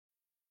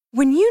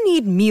When you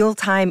need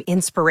mealtime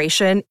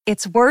inspiration,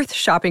 it's worth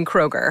shopping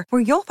Kroger,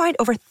 where you'll find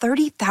over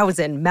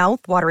 30,000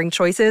 mouth-watering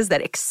choices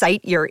that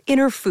excite your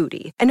inner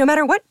foodie. And no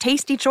matter what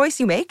tasty choice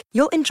you make,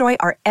 you'll enjoy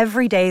our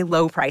everyday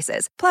low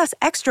prices, plus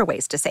extra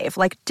ways to save,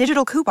 like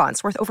digital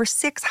coupons worth over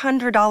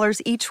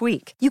 $600 each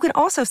week. You can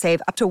also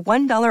save up to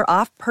 $1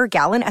 off per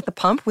gallon at the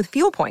pump with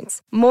fuel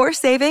points. More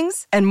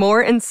savings and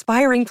more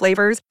inspiring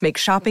flavors make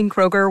shopping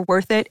Kroger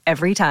worth it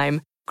every time.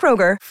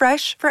 Kroger,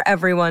 fresh for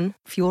everyone.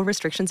 Fuel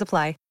restrictions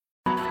apply.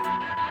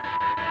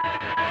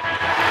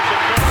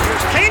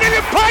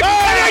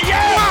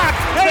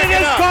 And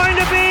it is going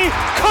to be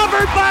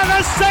covered by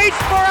the Saints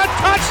for a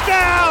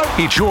touchdown.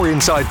 Each your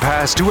inside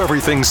pass to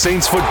everything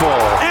Saints football.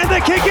 And the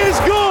kick is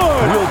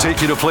good. We'll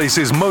take you to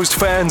places most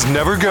fans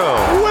never go.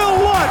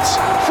 Will Lutz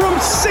from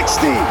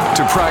 60.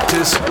 To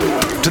practice,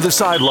 to the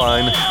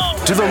sideline,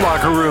 to the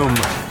locker room.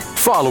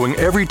 Following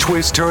every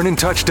twist, turn, and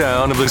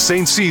touchdown of the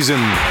Saints season.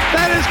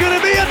 That is going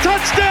to be a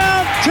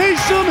touchdown.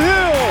 Taysom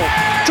Hill.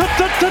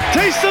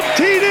 Taysom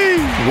TD.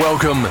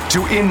 Welcome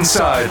to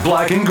Inside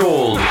Black and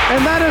Gold.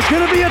 And that is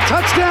going to be a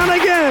touchdown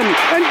again.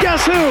 And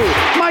guess who?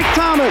 Mike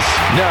Thomas.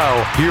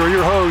 Now, here are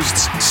your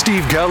hosts,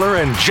 Steve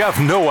Geller and Jeff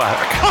Nowak.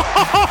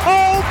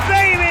 Oh,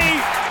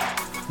 baby!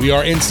 We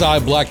are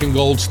Inside Black and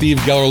Gold. Steve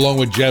Geller along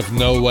with Jeff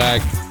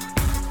Nowak.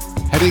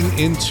 Heading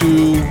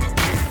into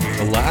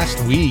the last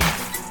week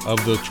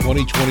of the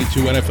 2022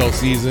 NFL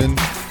season.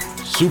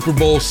 Super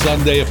Bowl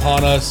Sunday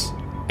upon us.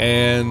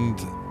 And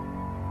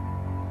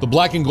the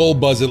Black and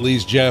Gold buzz, at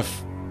least,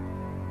 Jeff,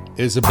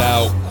 is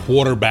about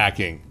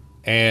quarterbacking.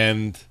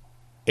 And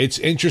it's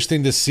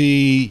interesting to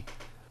see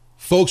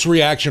folks'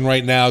 reaction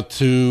right now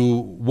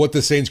to what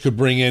the Saints could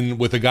bring in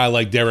with a guy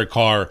like Derek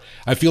Carr.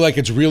 I feel like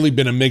it's really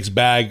been a mixed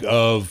bag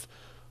of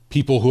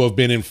people who have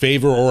been in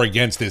favor or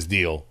against this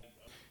deal.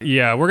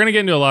 Yeah, we're going to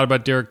get into a lot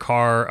about Derek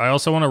Carr. I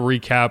also want to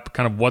recap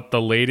kind of what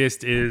the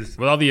latest is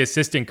with all the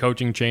assistant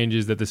coaching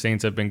changes that the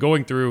Saints have been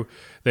going through.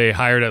 They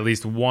hired at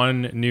least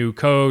one new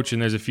coach, and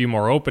there's a few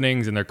more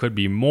openings, and there could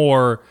be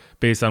more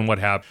based on what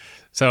happened.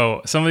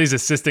 So some of these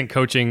assistant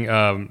coaching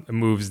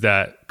moves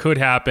that could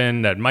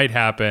happen, that might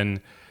happen,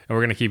 and we're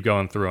going to keep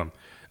going through them.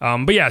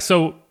 And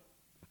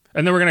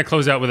then we're going to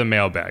close out with a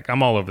mailbag.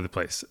 I'm all over the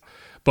place.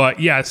 But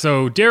yeah,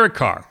 so Derek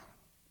Carr,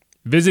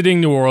 visiting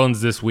New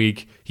Orleans this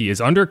week. He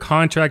is under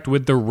contract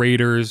with the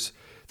Raiders.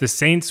 The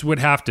Saints would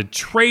have to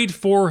trade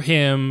for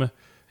him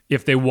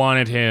if they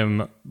wanted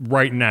him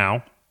right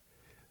now.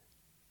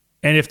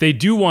 And if they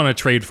do want to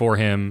trade for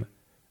him,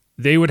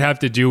 they would have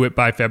to do it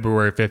by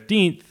February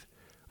 15th,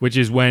 which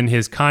is when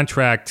his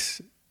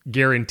contract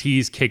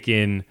guarantees kick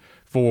in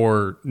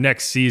for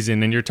next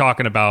season. And you're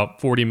talking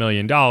about $40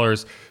 million.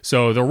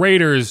 So the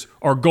Raiders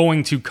are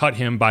going to cut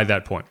him by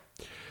that point.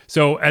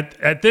 So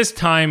at this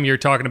time, you're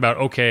talking about,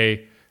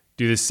 okay,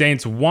 do the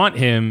Saints want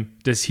him?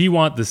 Does he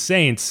want the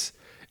Saints?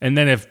 And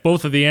then if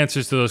both of the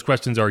answers to those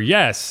questions are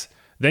yes,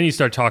 then you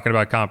start talking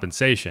about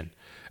compensation.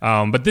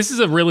 But this is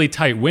a really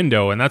tight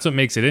window, and that's what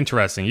makes it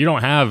interesting. You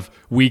don't have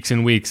weeks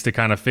and weeks to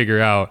kind of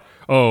figure out,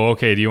 oh,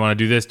 okay, do you want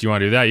to do this? Do you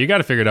want to do that? You got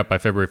to figure it out by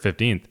February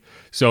 15th.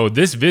 So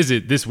this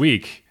visit this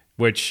week,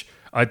 which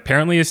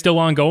apparently is still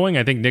ongoing.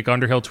 I think Nick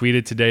Underhill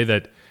tweeted today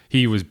that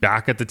he was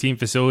back at the team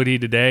facility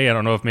today. I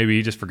don't know if maybe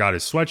he just forgot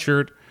his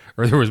sweatshirt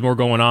or there was more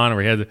going on,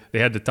 or they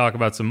had to talk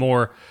about some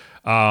more.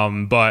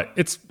 But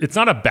it's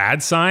not a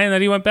bad sign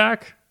that he went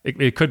back.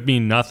 It could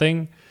mean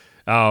nothing.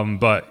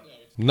 But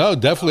no,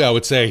 definitely I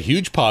would say a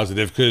huge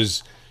positive,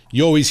 because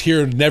you always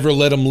hear never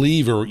let him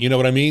leave, or you know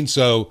what I mean?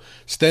 So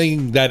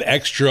staying that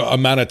extra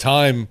amount of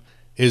time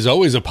is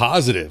always a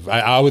positive.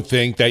 I would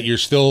think that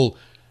he's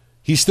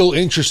still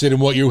interested in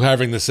what you're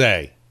having to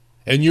say.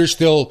 And you're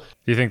still...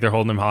 Do you think they're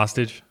holding him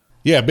hostage?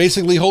 Yeah,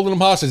 basically holding him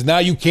hostage. Now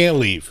you can't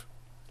leave,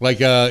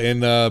 like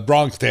in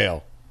Bronx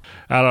Tale.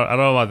 I don't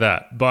know about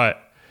that,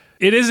 but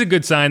it is a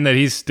good sign that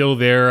he's still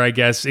there, I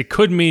guess. It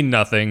could mean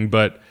nothing,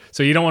 but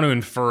so you don't want to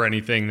infer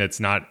anything that's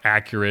not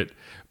accurate.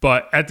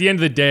 But at the end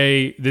of the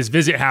day, this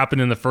visit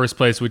happened in the first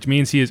place, which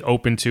means he is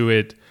open to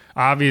it.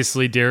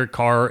 Obviously, Derek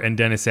Carr and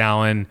Dennis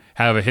Allen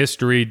have a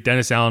history.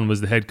 Dennis Allen was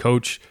the head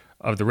coach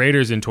of the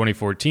Raiders in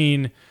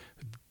 2014.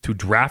 Who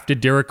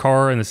drafted Derek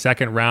Carr in the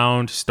second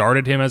round,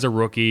 started him as a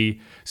rookie.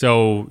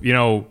 So,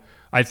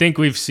 I think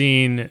we've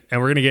seen,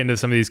 and we're going to get into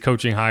some of these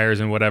coaching hires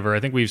and whatever,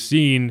 I think we've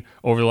seen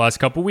over the last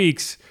couple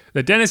weeks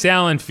that Dennis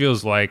Allen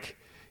feels like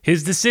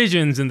his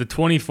decisions in the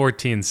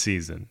 2014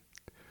 season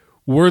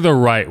were the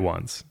right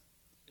ones.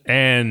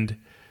 And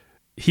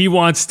he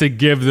wants to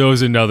give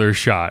those another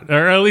shot,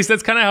 or at least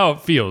that's kind of how it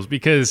feels,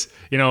 because,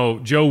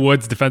 Joe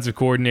Woods, defensive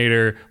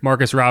coordinator,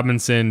 Marcus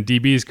Robinson,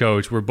 DB's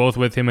coach, were both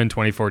with him in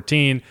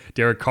 2014.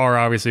 Derek Carr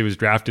obviously was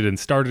drafted and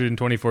started in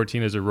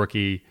 2014 as a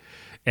rookie.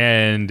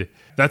 And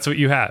that's what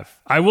you have.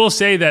 I will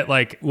say that,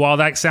 while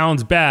that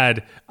sounds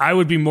bad, I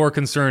would be more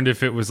concerned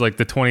if it was the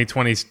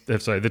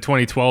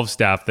 2012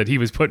 staff that he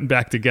was putting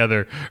back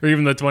together, or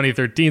even the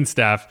 2013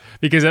 staff,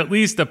 because at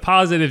least the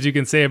positives you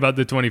can say about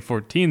the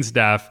 2014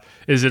 staff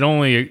is it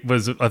only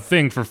was a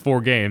thing for 4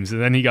 games, and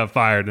then he got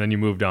fired, and then you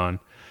moved on.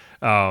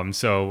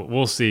 So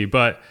we'll see.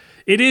 But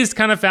it is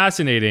kind of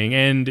fascinating.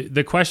 And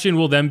the question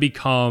will then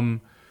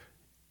become,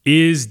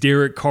 is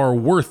Derek Carr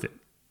worth it?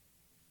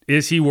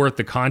 Is he worth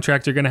the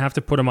contract you're going to have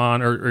to put him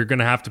on or going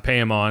to have to pay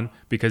him on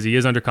because he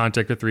is under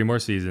contract for 3 more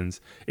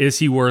seasons? Is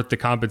he worth the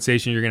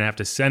compensation you're going to have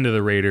to send to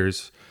the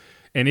Raiders?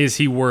 And is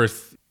he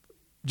worth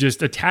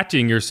just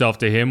attaching yourself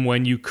to him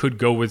when you could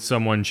go with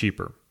someone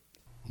cheaper?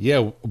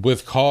 Yeah,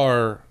 with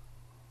Carr,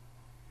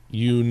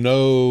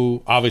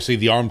 obviously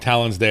the arm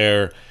talent's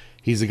there.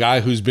 He's a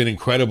guy who's been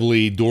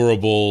incredibly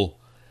durable,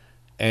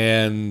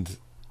 and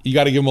you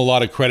got to give him a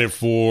lot of credit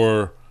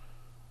for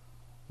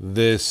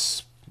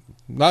this,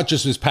 not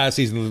just this past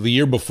season, the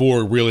year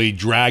before, really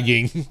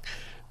dragging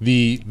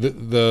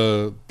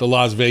the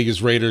Las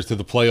Vegas Raiders to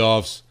the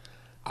playoffs.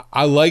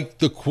 I like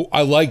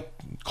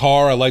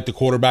Carr. I like the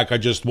quarterback. I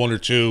just wonder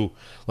too,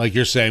 like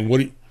you're saying,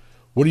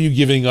 what are you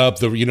giving up?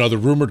 The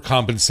rumored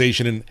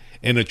compensation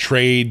in a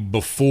trade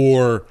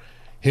before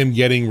him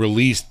getting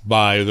released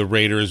by the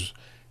Raiders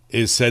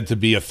is said to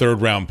be a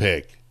 3rd-round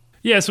pick.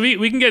 Yeah, so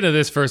we can get into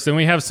this first, and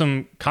we have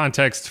some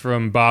context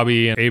from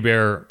Bobby and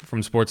Hebert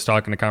from Sports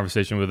Talk in a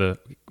conversation with a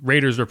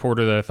Raiders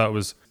reporter that I thought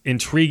was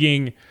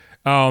intriguing.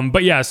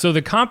 But yeah, so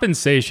the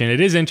compensation,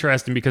 it is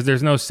interesting because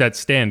there's no set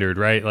standard,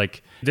 right?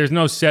 Like, there's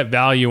no set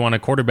value on a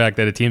quarterback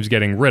that a team's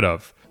getting rid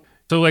of.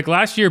 So like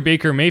last year,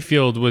 Baker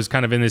Mayfield was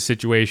kind of in this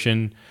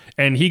situation,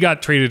 and he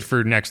got traded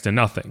for next to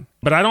nothing.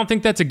 But I don't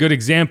think that's a good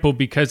example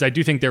because I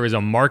do think there is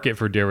a market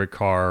for Derek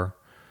Carr,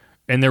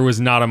 and there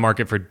was not a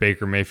market for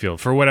Baker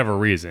Mayfield for whatever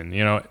reason,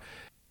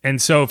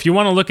 And so if you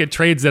want to look at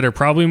trades that are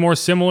probably more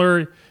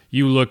similar,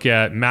 you look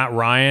at Matt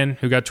Ryan,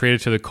 who got traded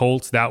to the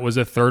Colts. That was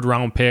a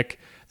 3rd-round pick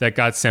that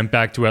got sent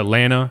back to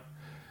Atlanta.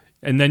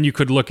 And then you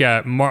could look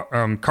at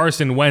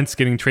Carson Wentz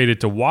getting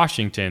traded to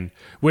Washington,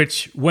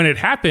 which when it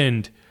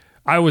happened,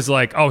 I was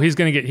like, oh,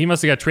 he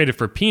must have got traded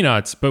for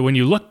peanuts. But when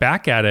you look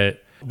back at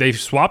it, they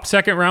swapped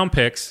 2nd-round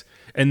picks,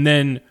 and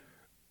then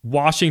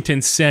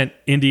Washington sent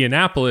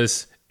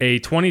Indianapolis a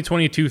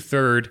 2022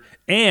 3rd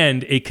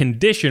and a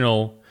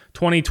conditional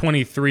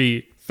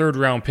 2023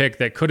 3rd-round pick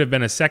that could have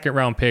been a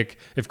 2nd-round pick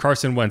if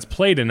Carson Wentz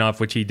played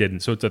enough, which he didn't.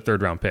 So it's a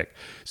 3rd-round pick.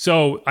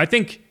 So I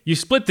think you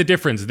split the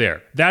difference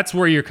there. That's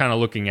where you're kind of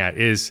looking at,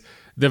 is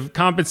the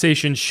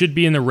compensation should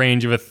be in the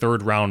range of a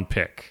 3rd-round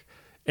pick.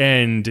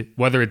 And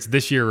whether it's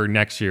this year or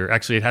next year,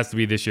 actually it has to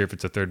be this year if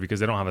it's a 3rd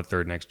because they don't have a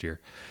 3rd next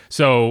year.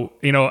 So,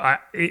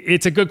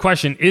 it's a good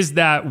question. Is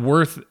that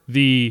worth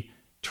the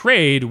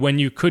trade when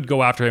you could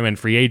go after him in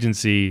free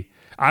agency?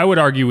 I would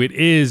argue it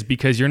is,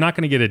 because you're not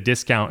going to get a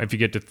discount if you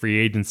get to free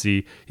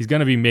agency. He's going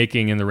to be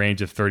making in the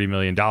range of $30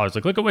 million.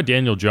 Like, look at what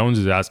Daniel Jones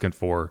is asking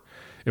for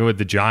with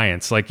the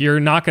Giants. Like, you're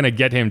not going to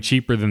get him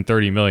cheaper than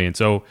 $30 million.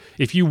 So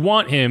if you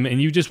want him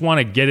and you just want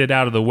to get it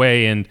out of the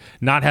way and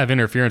not have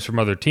interference from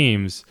other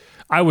teams,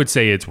 I would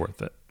say it's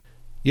worth it.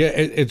 Yeah,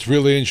 it's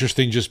really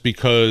interesting just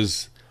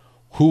because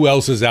who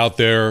else is out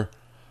there?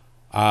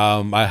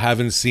 I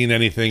haven't seen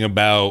anything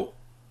about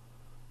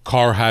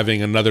Carr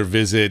having another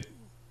visit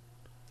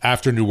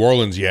after New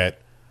Orleans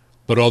yet.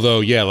 But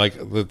although, yeah, like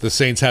the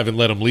Saints haven't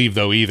let him leave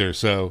though either.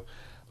 So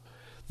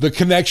the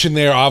connection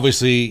there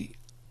obviously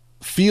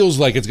feels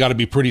like it's got to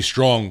be pretty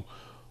strong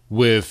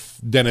with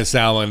Dennis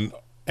Allen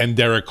and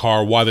Derek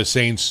Carr, why the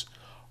Saints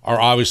are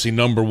obviously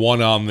number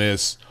one on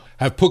this,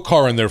 have put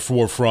Carr in their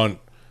forefront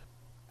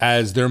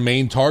as their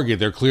main target.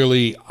 They're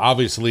clearly,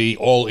 obviously,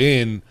 all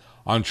in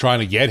on trying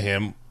to get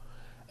him.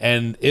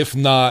 And if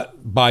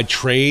not by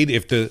trade,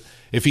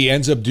 if he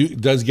ends up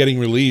does getting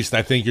released,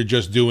 I think you're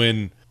just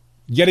getting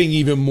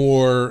even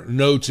more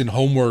notes and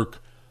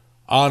homework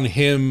on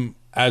him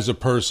as a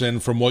person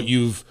from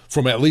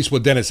at least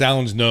what Dennis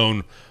Allen's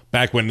known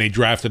back when they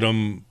drafted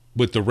him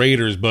with the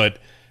Raiders, but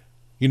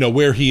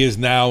where he is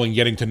now and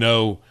getting to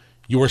know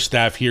your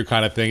staff here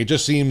kind of thing. It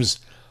just seems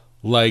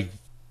like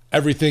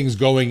everything's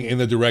going in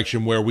the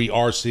direction where we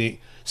are seeing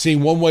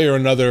one way or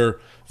another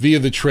via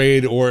the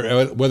trade,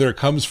 or whether it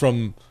comes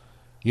from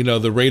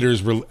the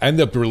Raiders end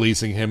up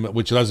releasing him,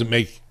 which doesn't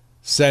make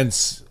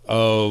sense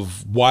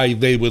of why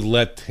they would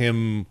let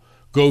him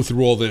go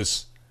through all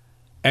this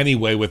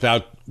anyway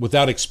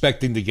without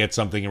expecting to get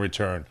something in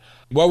return.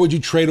 Why would you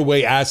trade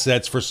away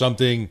assets for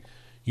something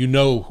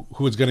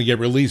who is going to get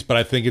released? But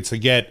I think it's to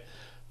get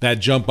that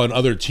jump on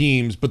other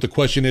teams. But the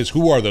question is,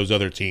 who are those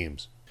other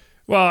teams?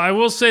 Well, I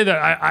will say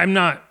that I'm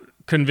not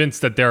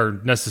convinced that they're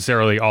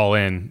necessarily all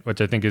in,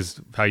 which I think is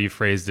how you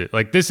phrased it.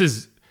 Like, this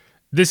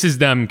is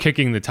them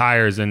kicking the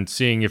tires and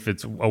seeing if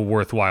it's a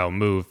worthwhile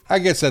move. I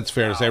guess that's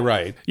fair to say,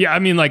 right? Yeah, I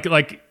mean,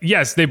 like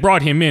yes, they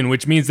brought him in,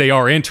 which means they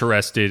are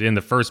interested in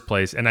the first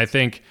place. And I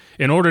think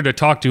in order to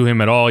talk to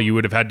him at all, you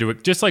would have had to,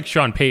 just like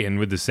Sean Payton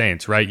with the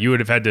Saints, right? You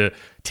would have had to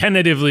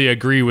tentatively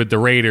agree with the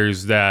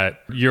Raiders that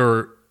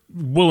you're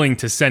willing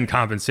to send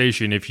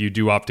compensation if you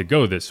do opt to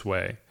go this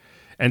way.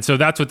 And so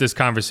that's what this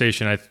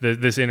conversation,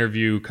 this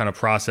interview kind of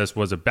process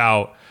was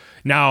about.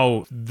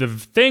 Now, the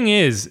thing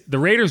is, the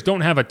Raiders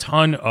don't have a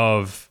ton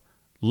of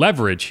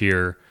leverage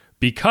here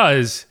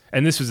because,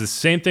 and this was the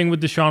same thing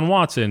with Deshaun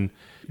Watson,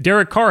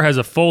 Derek Carr has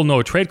a full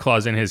no trade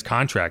clause in his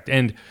contract.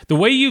 And the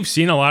way you've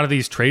seen a lot of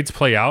these trades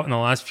play out in the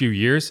last few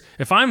years,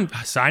 if I'm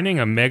signing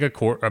a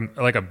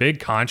like a big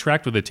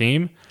contract with a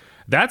team,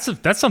 that's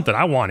something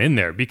I want in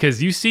there,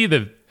 because you see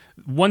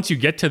once you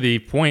get to the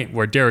point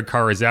where Derek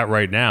Carr is at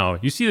right now,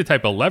 you see the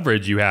type of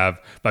leverage you have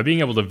by being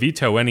able to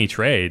veto any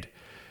trade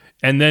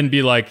and then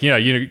be like,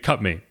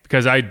 cut me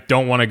because I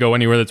don't want to go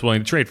anywhere that's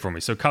willing to trade for me.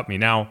 So cut me.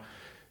 Now,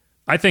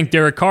 I think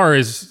Derek Carr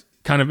is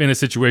kind of in a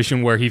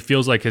situation where he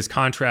feels like his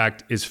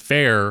contract is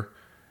fair.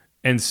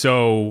 And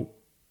so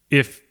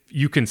if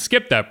you can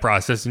skip that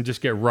process and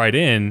just get right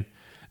in,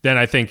 then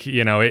I think,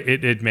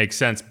 it makes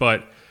sense.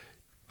 But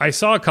I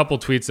saw a couple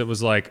tweets that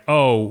was like,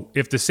 oh,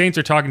 if the Saints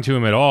are talking to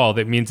him at all,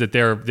 that means that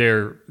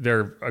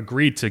they're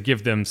agreed to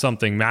give them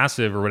something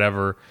massive or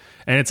whatever.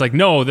 And it's like,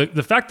 no,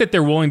 the fact that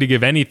they're willing to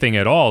give anything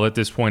at all at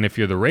this point, if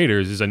you're the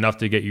Raiders, is enough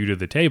to get you to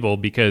the table,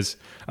 because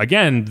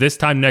again, this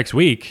time next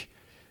week,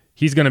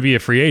 he's going to be a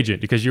free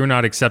agent because you're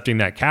not accepting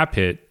that cap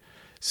hit.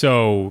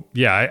 So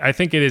yeah, I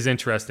think it is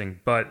interesting,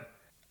 but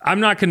I'm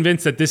not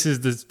convinced that this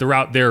is the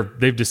route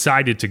they've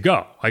decided to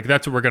go. Like,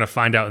 that's what we're going to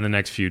find out in the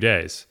next few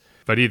days.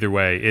 But either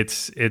way,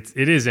 it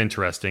is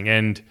interesting.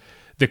 And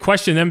the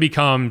question then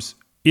becomes,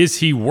 is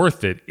he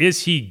worth it?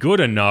 Is he good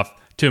enough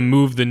to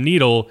move the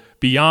needle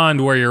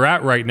beyond where you're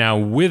at right now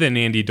with an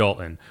Andy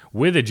Dalton,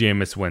 with a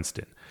Jameis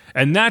Winston?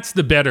 And that's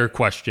the better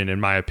question, in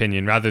my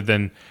opinion, rather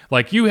than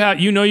like you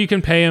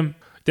can pay him.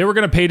 They were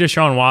going to pay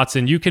Deshaun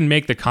Watson. You can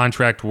make the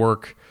contract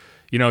work.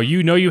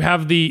 You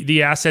have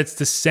the assets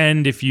to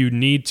send if you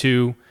need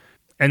to.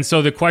 And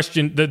so the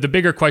question, the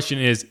bigger question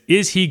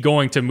is he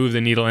going to move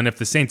the needle? And if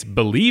the Saints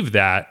believe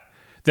that,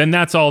 then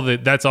that's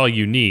all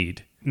you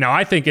need. Now,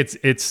 I think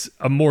it's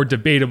a more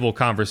debatable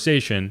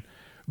conversation,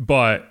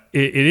 but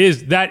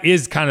that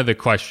is kind of the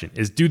question: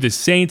 is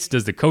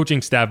does the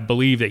coaching staff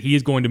believe that he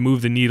is going to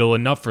move the needle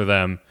enough for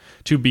them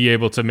to be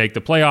able to make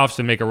the playoffs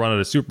and make a run at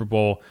a Super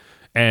Bowl?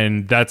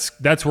 And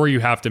that's where you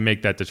have to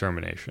make that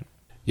determination.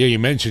 Yeah, you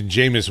mentioned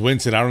Jameis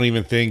Winston. I don't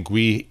even think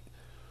we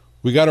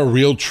got a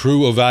real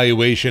true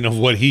evaluation of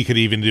what he could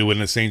even do in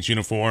a Saints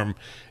uniform.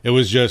 It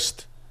was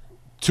just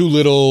too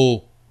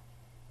little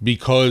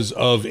because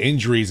of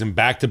injuries and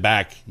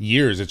back-to-back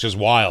years. It's just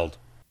wild.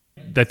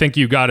 I think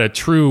you got a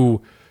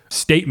true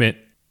statement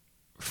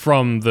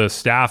from the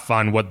staff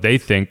on what they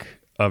think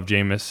of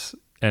Jameis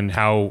and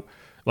how,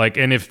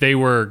 and if they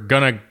were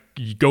going to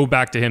go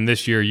back to him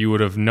this year, you would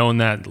have known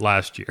that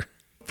last year.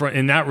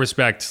 In that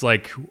respect,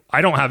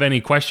 I don't have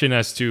any question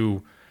as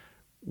to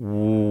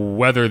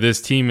whether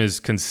this team is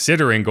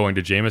considering going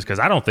to Jameis, because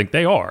I don't think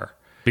they are.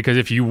 Because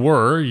if you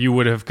were, you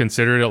would have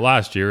considered it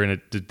last year,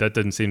 and that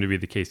doesn't seem to be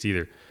the case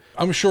either.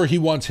 I'm sure he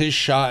wants his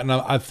shot, and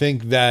I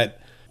think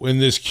that in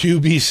this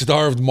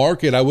QB-starved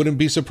market, I wouldn't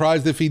be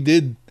surprised if he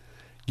did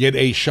get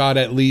a shot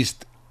at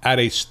least at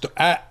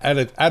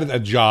a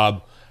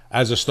job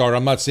as a starter.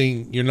 I'm not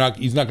saying he's not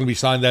going to be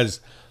signed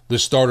as the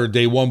starter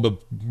day one,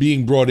 but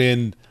being brought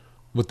in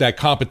with that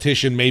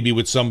competition, maybe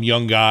with some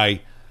young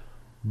guy.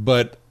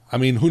 But I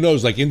mean, who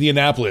knows, like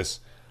Indianapolis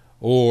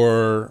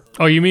or...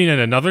 Oh, you mean in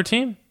another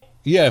team?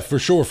 Yeah, for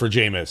sure, for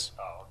Jameis.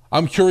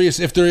 I'm curious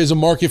if there is a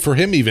market for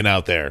him even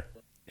out there.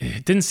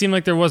 It didn't seem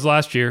like there was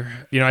last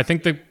year.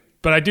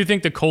 But I do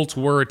think the Colts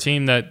were a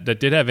team that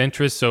did have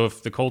interest. So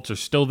if the Colts are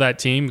still that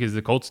team, because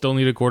the Colts still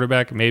need a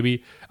quarterback,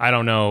 maybe. I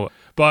don't know.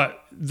 But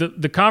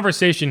the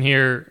conversation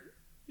here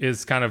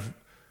is kind of,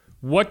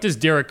 what does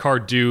Derek Carr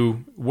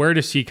do? Where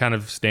does he kind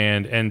of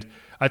stand? And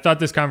I thought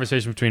this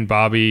conversation between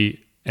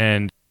Bobby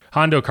and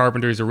Hondo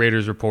Carpenter, is a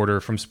Raiders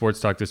reporter from Sports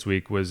Talk this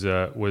week, was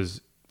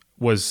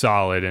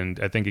solid, and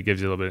I think it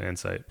gives you a little bit of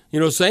insight.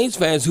 Saints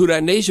fans, who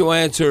that nation will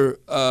answer,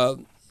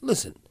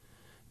 listen,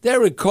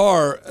 Derek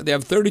Carr, they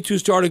have 32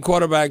 starting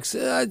quarterbacks.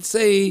 I'd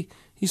say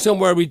he's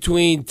somewhere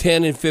between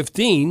 10 and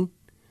 15,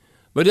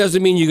 but it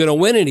doesn't mean you're going to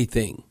win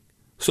anything.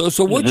 So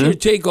what's your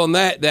take on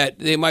that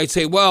they might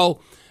say,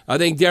 well, I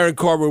think Derek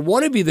Carr would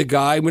want to be the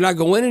guy, we're not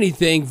going to win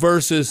anything,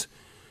 versus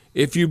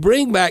if you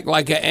bring back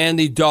like an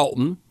Andy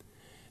Dalton,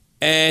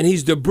 and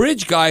he's the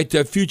bridge guy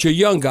to a future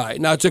young guy.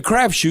 Now, it's a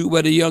crapshoot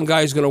whether the young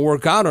guy is going to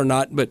work out or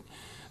not, but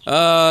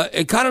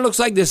it kind of looks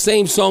like the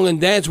same song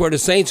and dance where the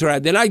Saints are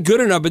at. They're not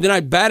good enough, but they're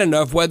not bad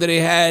enough, whether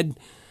they had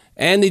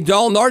Andy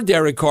Dalton or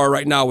Derek Carr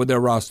right now with their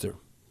roster.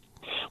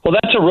 Well,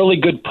 that's a really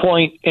good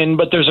point,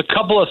 but there's a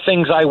couple of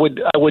things I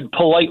would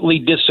politely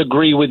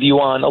disagree with you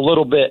on a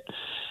little bit.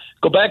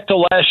 Go back to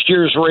last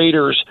year's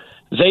Raiders.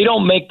 They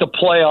don't make the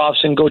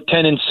playoffs and go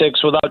 10-6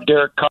 without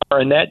Derek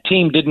Carr, and that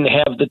team didn't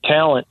have the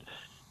talent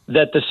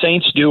that the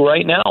Saints do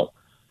right now.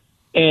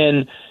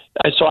 And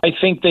so I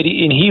think that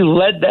he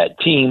led that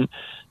team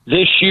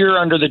this year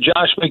under the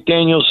Josh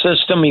McDaniels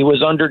system. He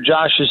was under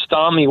Josh's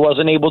thumb. He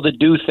wasn't able to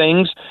do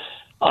things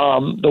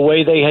the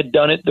way they had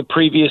done it the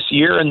previous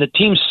year, and the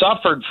team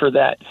suffered for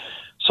that.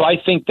 So I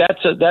think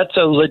that's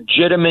a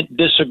legitimate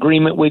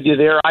disagreement with you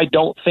there. I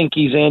don't think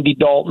he's Andy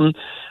Dalton.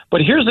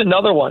 But here's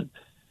another one.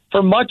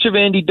 For much of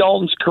Andy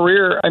Dalton's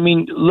career,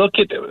 look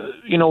at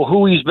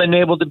who he's been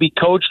able to be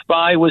coached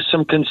by with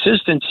some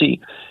consistency.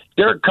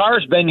 Derek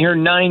Carr's been here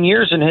 9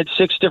 years and had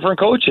 6 different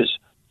coaches.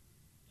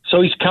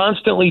 So he's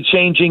constantly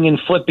changing and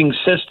flipping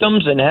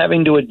systems and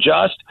having to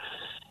adjust.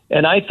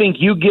 And I think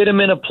you get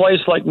him in a place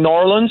like New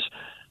Orleans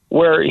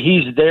where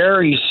he's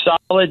there, he's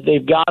solid,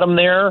 they've got him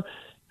there.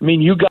 I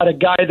mean, you got a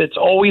guy that's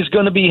always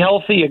going to be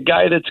healthy, a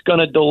guy that's going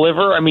to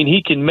deliver. I mean,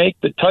 he can make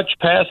the touch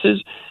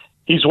passes.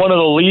 He's one of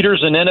the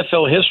leaders in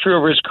NFL history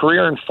over his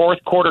career in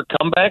fourth quarter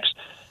comebacks.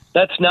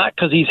 That's not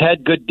because he's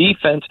had good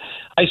defense.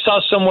 I saw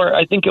somewhere,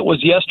 I think it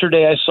was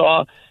yesterday, I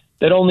saw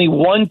that only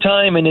one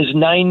time in his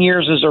 9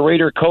 years as a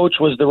Raider coach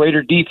was the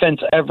Raider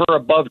defense ever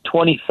above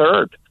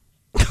 23rd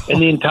in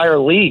the entire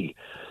league.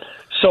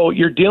 So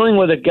you're dealing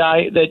with a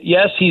guy that,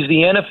 yes, he's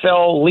the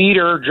NFL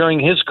leader during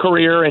his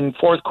career in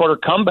fourth quarter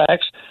comebacks.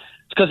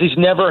 It's because he's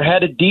never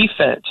had a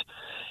defense.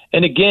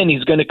 And again,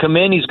 he's going to come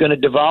in, he's going to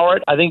devour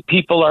it. I think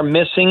people are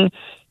missing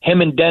him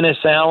and Dennis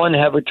Allen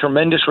have a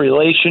tremendous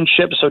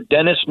relationship, so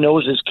Dennis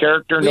knows his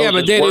character. Knows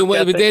but they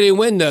didn't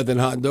win nothing,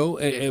 Hondo,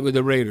 with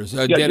the Raiders.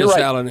 Dennis right.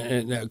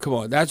 Allen, come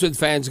on, that's what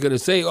fans are going to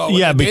say. Oh,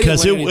 yeah,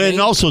 because and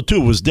also too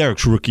was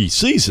Derek's rookie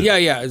season.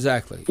 Yeah,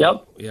 exactly.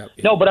 Yep.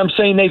 No, but I'm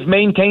saying they've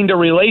maintained a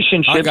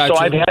relationship. I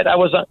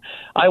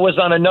was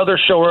on another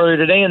show earlier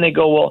today, and they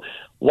go, well,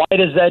 why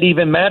does that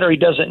even matter? He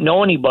doesn't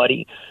know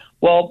anybody.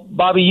 Well,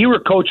 Bobby, you were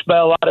coached by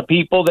a lot of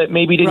people that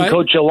maybe didn't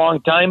coach you a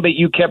long time, but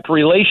you kept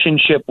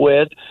relationship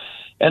with.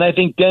 And I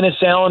think Dennis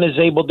Allen is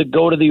able to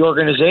go to the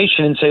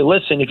organization and say,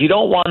 listen, if you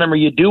don't want him or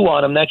you do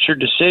want him, that's your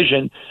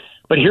decision.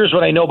 But here's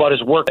what I know about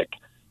his work.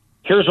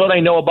 Here's what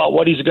I know about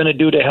what he's going to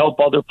do to help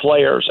other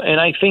players.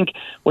 And I think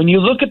when you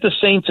look at the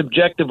Saints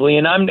objectively,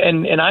 and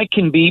I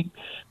can be,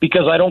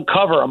 because I don't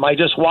cover them, I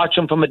just watch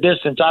them from a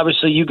distance.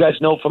 Obviously, you guys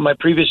know from my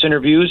previous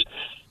interviews,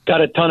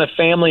 got a ton of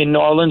family in New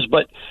Orleans,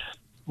 but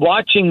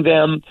watching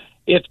them,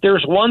 if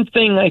there's one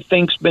thing I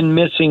think's been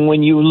missing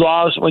when you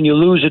lose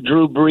a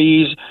Drew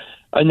Brees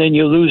and then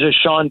you lose a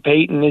Sean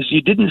Payton, is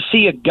you didn't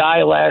see a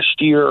guy last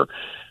year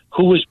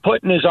who was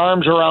putting his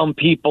arms around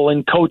people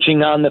and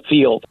coaching on the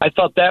field. I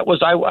thought that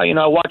was I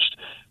watched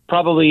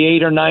probably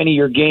 8 or 9 of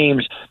your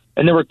games,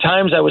 and there were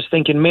times I was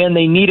thinking, man,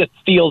 they need a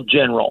field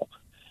general.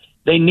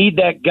 They need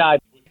that guy.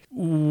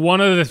 One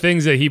of the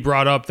things that he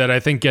brought up that I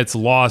think gets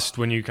lost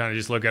when you kind of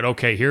just look at,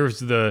 okay, here's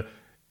the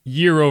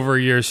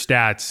year-over-year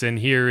stats, and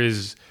here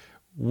is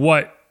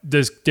what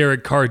does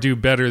Derek Carr do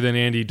better than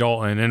Andy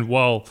Dalton. And,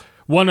 well,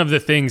 one of the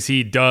things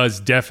he does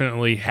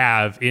definitely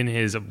have in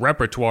his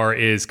repertoire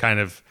is kind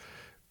of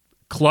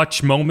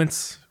clutch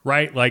moments,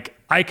 right? Like,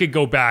 I could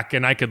go back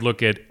and I could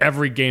look at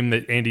every game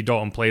that Andy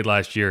Dalton played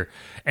last year,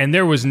 and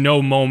there was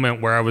no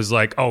moment where I was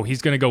like, oh,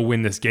 he's going to go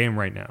win this game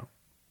right now,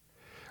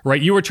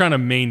 right? You were trying to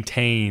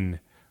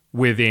maintain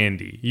with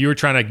Andy. You were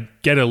trying to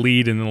get a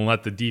lead and then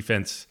let the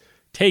defense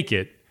take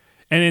it.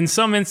 And in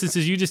some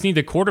instances, you just need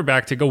the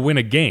quarterback to go win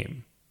a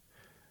game,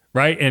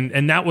 right?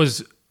 And that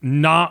was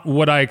not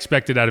what I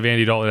expected out of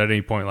Andy Dalton at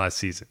any point last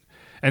season.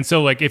 And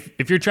so, like,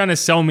 if you're trying to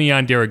sell me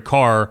on Derek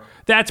Carr,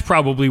 that's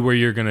probably where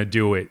you're going to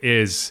do it,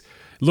 is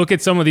look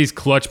at some of these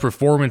clutch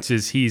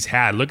performances he's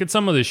had. Look at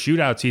some of the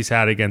shootouts he's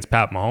had against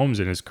Pat Mahomes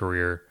in his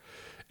career.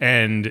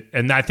 And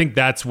I think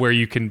that's where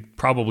you can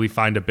probably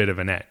find a bit of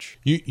an edge.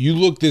 You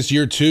look this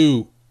year,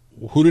 too,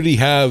 who did he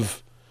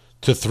have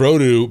to throw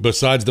to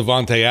besides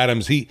Devontae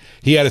Adams? He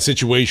had a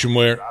situation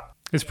where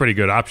it's a pretty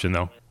good option,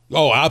 though.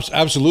 Oh,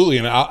 absolutely.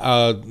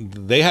 And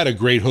they had a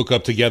great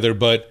hookup together,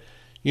 but,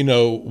 you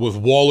know, with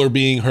Waller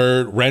being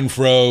hurt,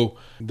 Renfro,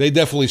 they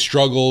definitely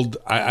struggled.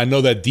 I know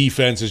that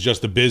defense is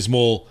just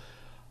abysmal.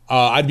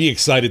 I'd be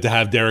excited to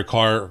have Derek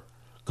Carr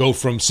go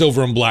from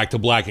silver and black to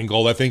black and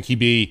gold. I think he'd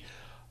be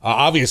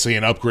obviously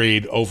an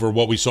upgrade over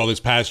what we saw this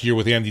past year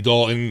with Andy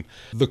Dalton.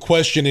 The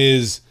question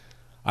is,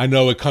 I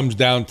know it comes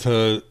down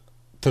to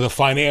the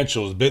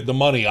financials, the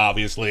money,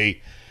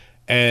 obviously.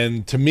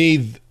 And to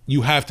me,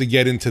 you have to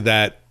get into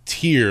that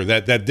tier,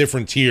 that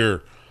different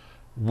tier,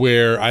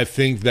 where I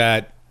think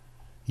that,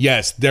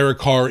 yes, Derek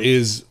Carr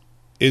is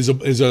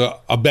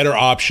a better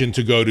option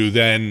to go to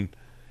than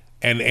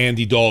an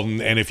Andy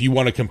Dalton. And if you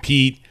want to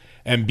compete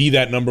and be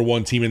that number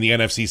one team in the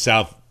NFC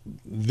South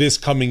this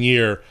coming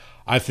year,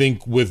 I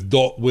think with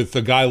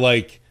a guy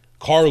like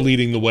Carr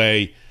leading the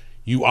way,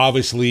 you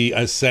obviously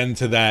ascend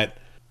to that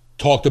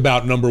talked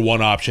about number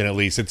one option. At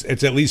least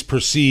it's at least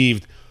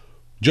perceived,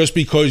 just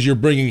because you're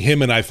bringing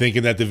him in. I think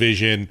in that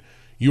division,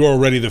 you're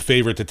already the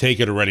favorite to take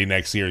it already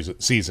next year's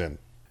season.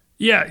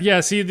 Yeah.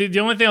 See, the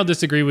only thing I'll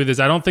disagree with is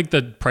I don't think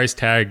the price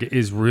tag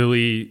is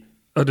really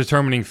a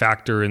determining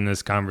factor in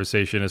this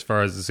conversation as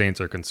far as the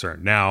Saints are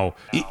concerned. Now,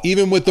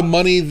 even with the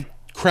money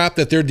crap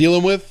that they're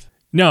dealing with.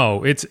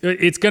 No, it's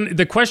gonna.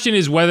 The question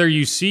is whether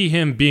you see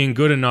him being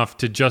good enough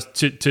to just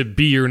to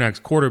be your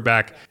next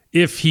quarterback.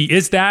 If he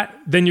is that,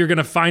 then you're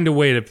gonna find a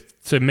way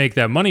to make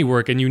that money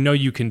work, and you know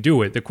you can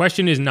do it. The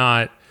question is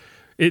not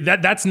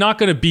that's not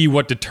going to be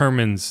what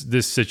determines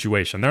this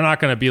situation. They're not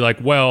going to be like,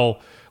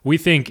 well, we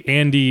think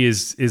Andy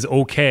is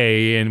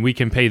okay and we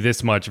can pay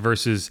this much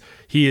versus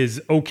he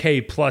is okay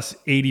plus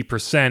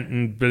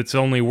 80%, but it's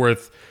only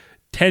worth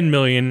 $10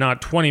 million,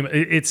 not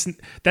 $20.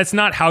 That's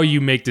not how you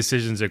make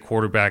decisions at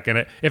quarterback.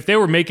 And if they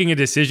were making a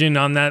decision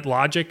on that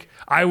logic,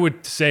 I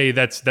would say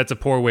that's a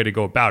poor way to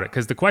go about it.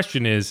 Because the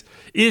question is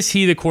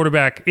he the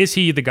quarterback? Is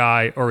he the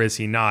guy, or is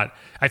he not?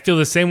 I feel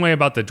the same way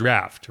about the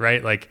draft,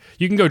 right? Like,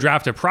 you can go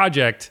draft a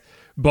project,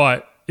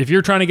 but if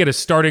you're trying to get a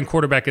starting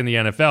quarterback in the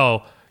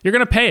NFL, you're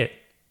going to pay it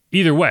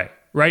either way,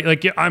 right?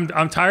 Like,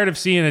 I'm tired of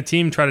seeing a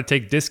team try to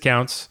take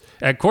discounts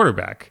at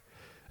quarterback.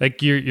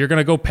 Like, you're going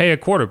to go pay a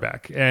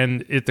quarterback,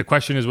 and the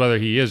question is whether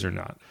he is or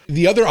not.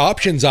 The other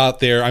options out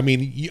there, I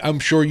mean, I'm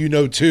sure you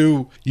know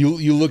too,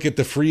 you look at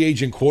the free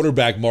agent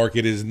quarterback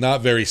market is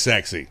not very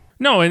sexy.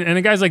 No, and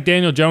the guys like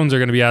Daniel Jones are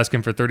going to be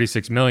asking for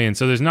 $36 million.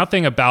 So there's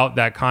nothing about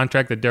that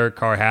contract that Derek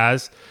Carr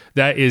has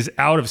that is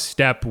out of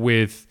step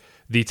with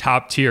the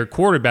top tier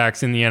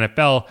quarterbacks in the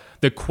NFL.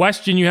 The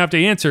question you have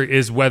to answer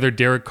is whether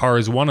Derek Carr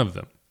is one of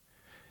them.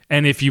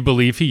 And if you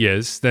believe he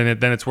is, then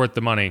it's worth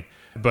the money.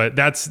 But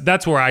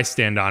that's where I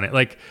stand on it.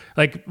 Like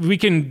we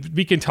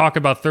can talk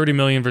about 30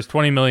 million versus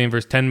 20 million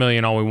versus 10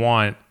 million all we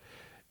want.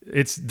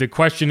 The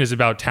question is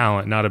about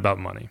talent, not about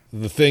money.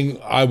 The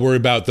thing I worry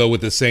about though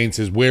with the Saints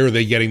is where are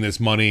they getting this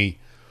money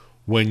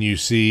when you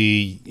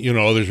see,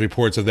 there's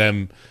reports of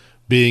them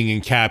being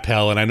in cap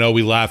hell, and I know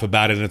we laugh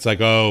about it and it's like,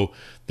 oh,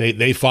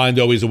 they find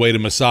always a way to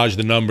massage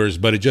the numbers,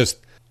 but it just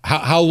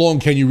how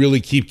long can you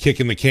really keep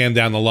kicking the can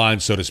down the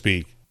line, so to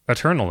speak?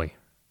 Eternally.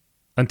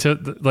 Until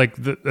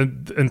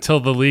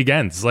the league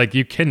ends. Like,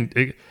 you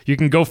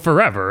can go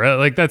forever.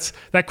 Like,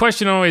 that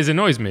question always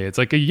annoys me. It's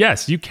like,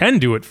 yes, you can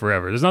do it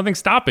forever. There's nothing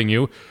stopping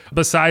you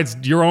besides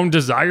your own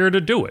desire to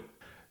do it.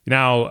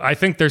 Now, I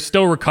think they're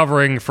still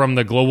recovering from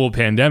the global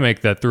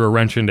pandemic that threw a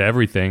wrench into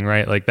everything,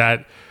 right? Like,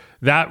 that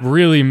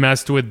really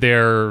messed with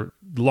their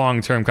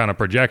long-term kind of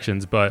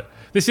projections. But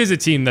this is a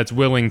team that's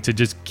willing to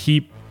just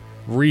keep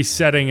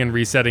resetting and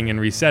resetting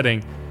and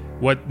resetting.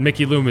 What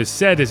Mickey Loomis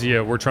said is,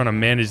 we're trying to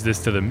manage this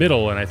to the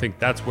middle, and I think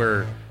that's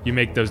where you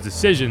make those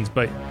decisions.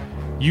 But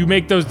you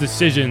make those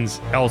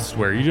decisions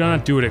elsewhere. You do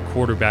not do it at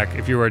quarterback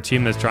if you're a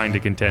team that's trying to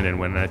contend and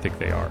win, and I think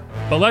they are.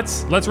 But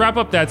let's wrap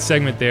up that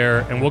segment there,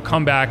 and we'll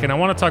come back, and I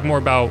want to talk more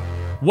about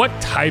what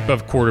type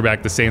of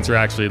quarterback the Saints are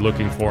actually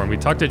looking for. And we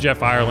talked to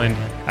Jeff Ireland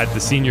at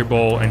the Senior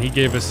Bowl, and he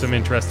gave us some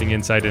interesting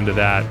insight into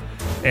that.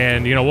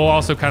 And, we'll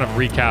also kind of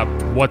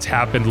recap what's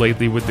happened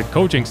lately with the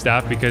coaching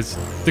staff, because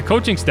the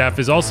coaching staff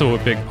is also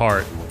a big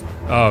part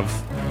of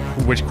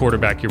which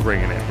quarterback you're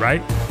bringing in,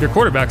 right? Your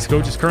quarterback's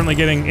coach is currently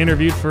getting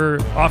interviewed for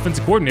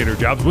offensive coordinator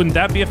jobs. Wouldn't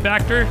that be a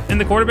factor in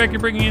the quarterback you're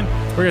bringing in?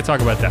 We're going to talk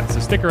about that. So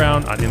stick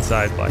around on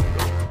Inside Black and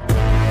Gold.